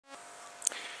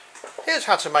Here's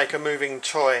how to make a moving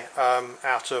toy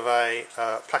out of a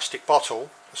plastic bottle,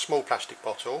 a small plastic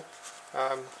bottle.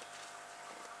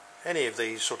 Any of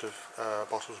these sort of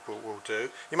bottles will do.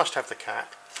 You must have the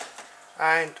cap.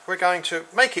 And we're going to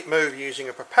make it move using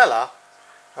a propeller,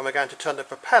 and we're going to turn the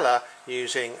propeller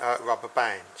using rubber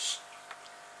bands.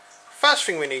 First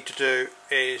thing we need to do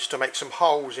is to make some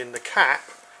holes in the cap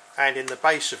and in the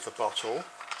base of the bottle.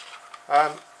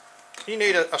 You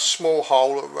need a small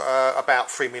hole about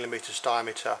 3mm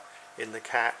diameter in the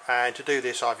cap, and to do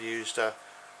this I've used a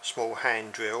small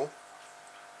hand drill.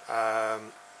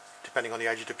 Depending on the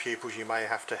age of the pupils, you may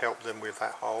have to help them with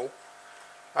that hole.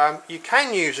 You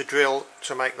can use a drill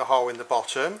to make the hole in the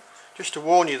bottom. Just to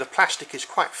warn you, the plastic is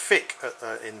quite thick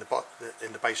in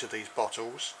the base of these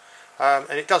bottles,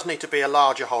 and it does need to be a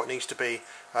larger hole. It needs to be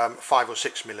 5 or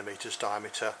 6mm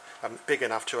diameter, big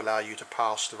enough to allow you to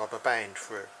pass the rubber band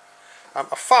through.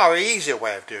 A far easier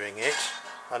way of doing it,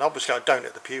 and obviously I don't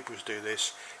let the pupils do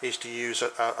this, is to use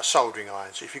a soldering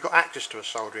iron. So if you've got access to a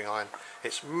soldering iron,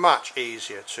 it's much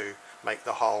easier to make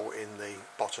the hole in the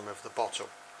bottom of the bottle.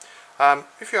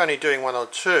 If you're only doing one or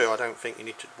two, I don't think you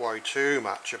need to worry too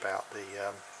much about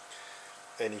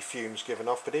any fumes given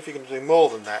off, but if you can do more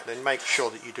than that, then make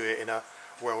sure that you do it in a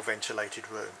well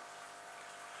ventilated room.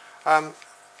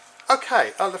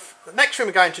 Okay, the next thing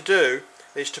we're going to do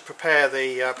is to prepare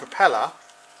the propeller,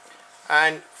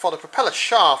 and for the propeller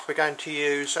shaft we're going to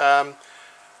use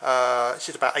this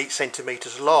is about 8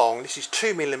 centimeters long. This is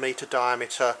 2mm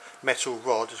diameter metal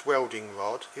rod, it's welding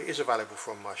rod. It is available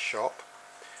from my shop,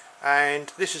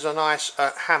 and this is a nice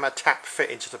hammer tap fit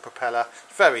into the propeller,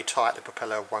 very tight, the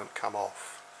propeller won't come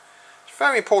off. It's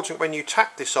very important when you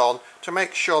tap this on to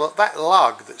make sure that that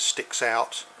lug that sticks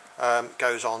out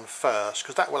goes on first,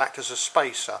 because that will act as a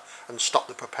spacer and stop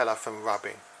the propeller from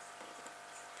rubbing.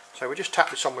 So we just tap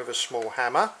this on with a small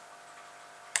hammer.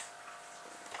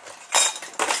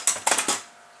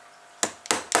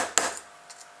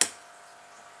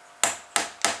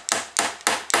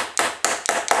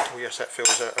 Oh yes, that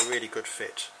feels a really good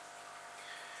fit.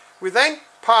 We then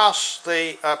pass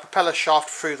the propeller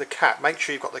shaft through the cap. Make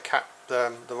sure you've got the cap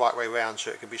the right way round so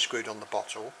it can be screwed on the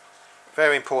bottle.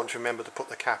 Very important to remember to put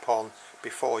the cap on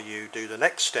before you do the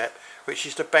next step, which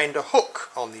is to bend a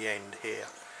hook on the end here.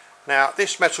 Now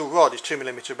this metal rod, this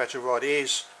 2mm metal rod,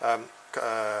 is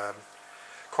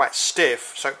quite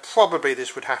stiff, so probably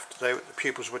this would have to, the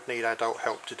pupils would need adult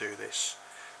help to do this.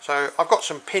 So I've got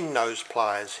some pin nose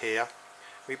pliers here.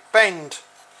 We bend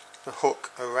the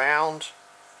hook around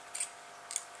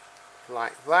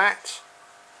like that,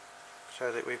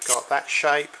 so that we've got that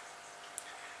shape,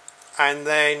 and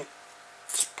then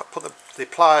put the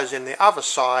pliers in the other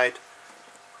side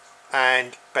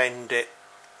and bend it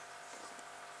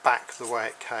back the way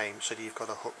it came, so that you've got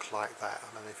a hook like that.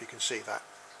 I don't know if you can see that.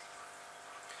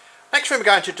 Next thing we're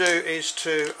going to do is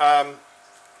to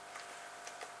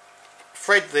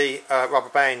thread the rubber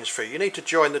bands through. You need to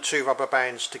join the two rubber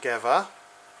bands together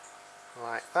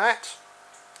like that.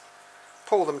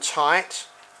 Pull them tight.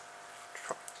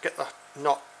 Get the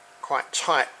knot quite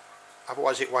tight,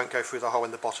 otherwise it won't go through the hole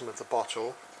in the bottom of the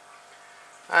bottle,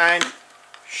 and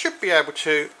should be able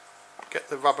to get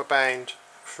the rubber band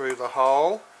through the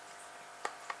hole.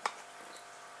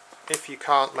 If you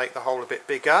can't, make the hole a bit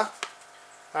bigger.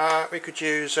 We could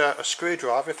use a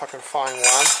screwdriver, if I can find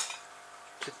one,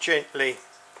 to gently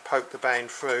poke the band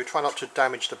through. Try not to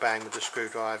damage the band with the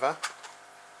screwdriver.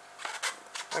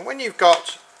 And when you've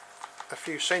got a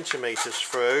few centimeters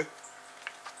through,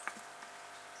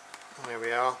 there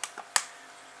we are.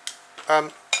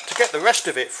 To get the rest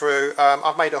of it through,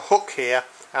 I've made a hook here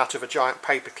out of a giant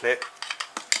paper clip.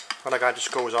 When I go into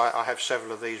schools I have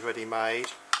several of these ready made.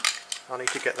 I need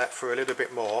to get that through a little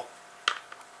bit more.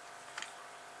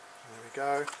 There we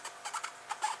go.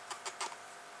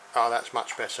 Oh, that's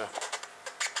much better.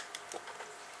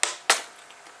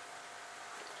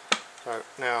 So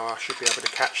now I should be able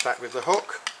to catch that with the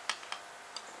hook.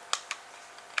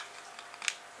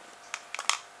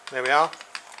 There we are.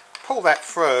 Pull that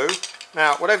through.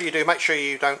 Now whatever you do, make sure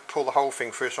you don't pull the whole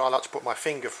thing through, so I like to put my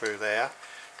finger through there.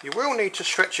 You will need to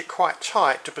stretch it quite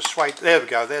tight to persuade, there we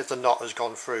go, there's the knot has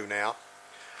gone through now.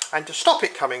 And to stop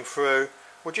it coming through,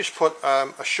 we'll just put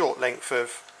a short length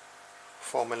of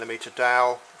 4mm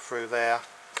dowel through there,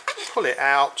 pull it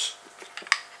out,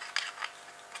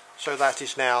 so that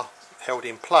is now held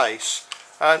in place.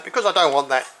 And because I don't want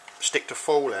that stick to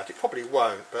fall out, it probably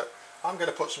won't, but I'm going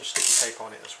to put some sticky tape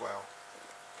on it as well,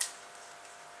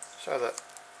 so that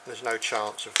there's no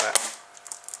chance of that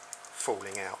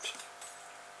falling out.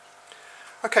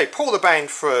 Okay, pull the band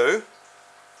through,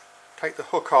 take the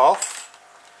hook off,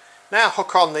 Now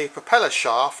hook on the propeller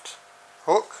shaft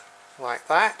hook like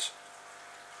that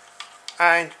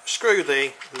and screw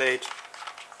the lid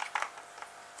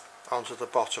onto the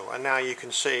bottle, and now you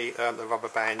can see the rubber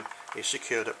band is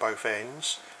secured at both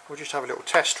ends. We'll just have a little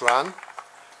test run.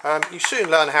 You soon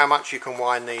learn how much you can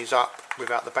wind these up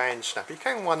without the band snap. You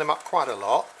can wind them up quite a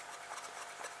lot.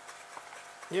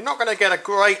 You're not going to get a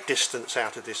great distance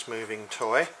out of this moving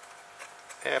toy.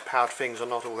 Air-powered things are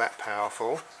not all that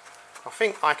powerful. I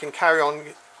think I can carry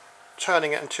on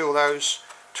turning it until those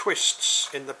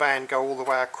twists in the band go all the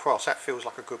way across. That feels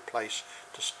like a good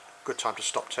good time to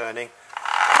stop turning.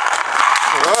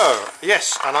 Whoa,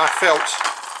 yes, and I felt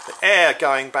the air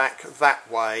going back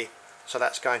that way, so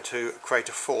that's going to create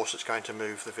a force that's going to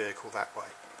move the vehicle that way.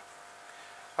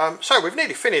 So we've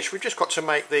nearly finished. We've just got to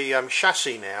make the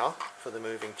chassis now for the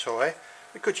moving toy.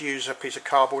 We could use a piece of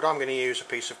cardboard. I'm going to use a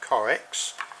piece of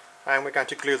Corex, and we're going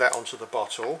to glue that onto the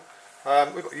bottle.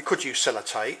 You could use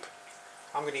sellotape.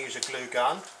 I'm going to use a glue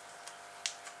gun.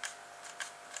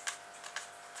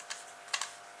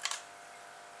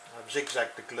 I've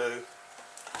zigzagged the glue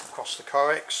across the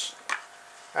Corex,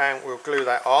 and we'll glue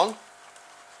that on.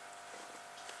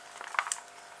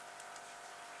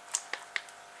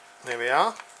 There we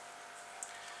are.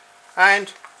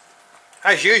 And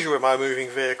as usual with my moving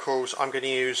vehicles, I'm going to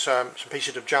use some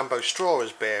pieces of jumbo straw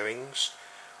as bearings,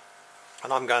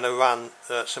 and I'm going to run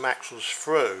some axles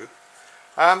through.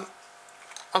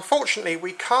 Unfortunately,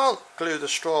 we can't glue the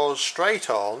straws straight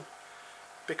on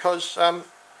because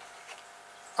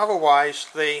otherwise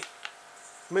the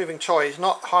moving toy is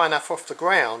not high enough off the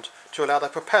ground to allow the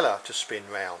propeller to spin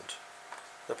round.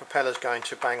 The propeller's going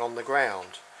to bang on the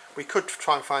ground. We could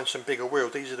try and find some bigger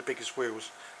wheels. These are the biggest wheels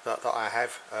that I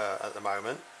have at the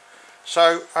moment.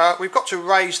 So we've got to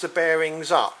raise the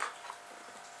bearings up,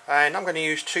 and I'm going to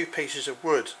use 2 pieces of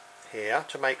wood here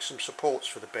to make some supports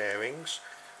for the bearings.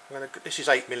 This is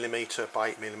 8mm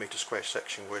by 8mm square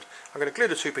section wood. I'm going to glue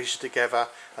the 2 pieces together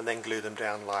and then glue them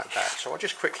down like that. So I'll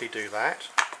just quickly do that.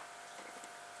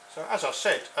 So as I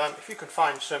said, if you can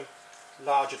find some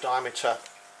larger diameter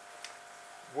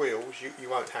wheels, you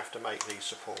won't have to make these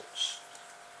supports.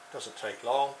 Doesn't take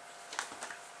long.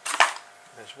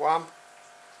 There's one,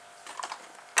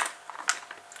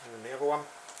 and then the other one.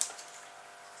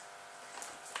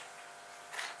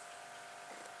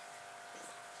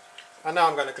 And now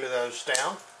I'm going to glue those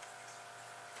down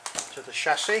to the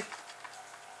chassis.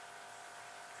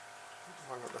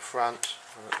 One at the front,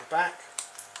 one at the back.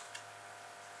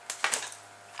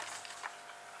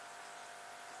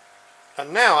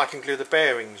 And now I can glue the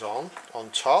bearings on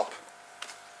top.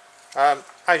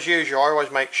 As usual, I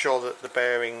always make sure that the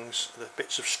bearings, the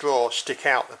bits of straw, stick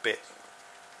out a bit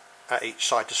at each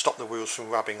side to stop the wheels from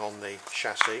rubbing on the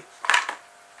chassis.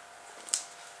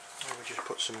 And we just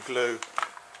put some glue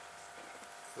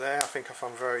there. I think if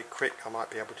I'm very quick I might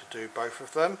be able to do both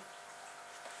of them.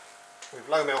 With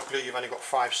low melt glue you've only got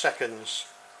 5 seconds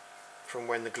from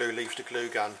when the glue leaves the glue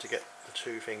gun to get the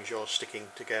 2 things you're sticking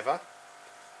together.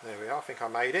 There we are, I think I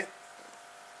made it.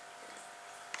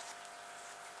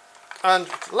 And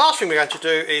the last thing we're going to do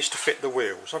is to fit the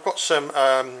wheels. I've got some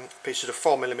pieces of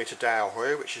 4mm dowel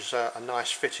here, which is a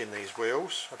nice fit in these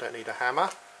wheels. I don't need a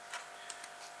hammer.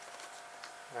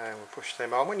 And we'll push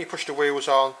them on. When you push the wheels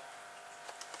on,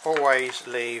 always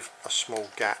leave a small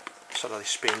gap so that they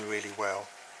spin really well.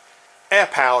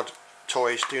 Air-powered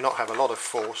toys do not have a lot of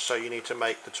force, so you need to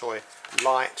make the toy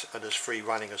light and as free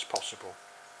running as possible.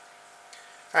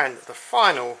 And the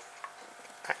final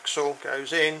axle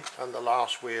goes in and the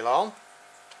last wheel on.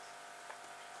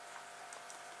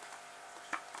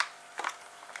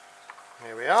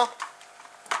 Here we are.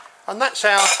 And that's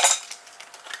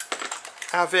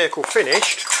our vehicle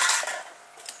finished.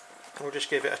 We'll just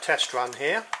give it a test run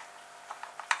here.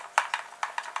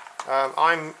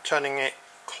 I'm turning it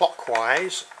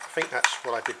clockwise. I think that's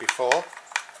what I did before.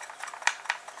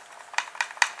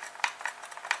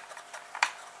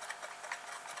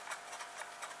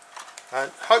 And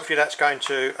hopefully that's going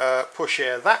to push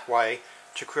air that way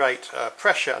to create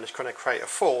pressure, and it's going to create a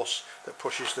force that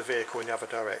pushes the vehicle in the other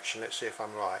direction. Let's see if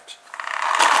I'm right.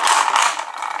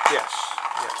 Yes.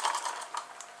 Yeah.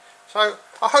 So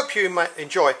I hope you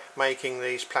enjoy making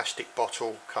these plastic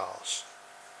bottle cars.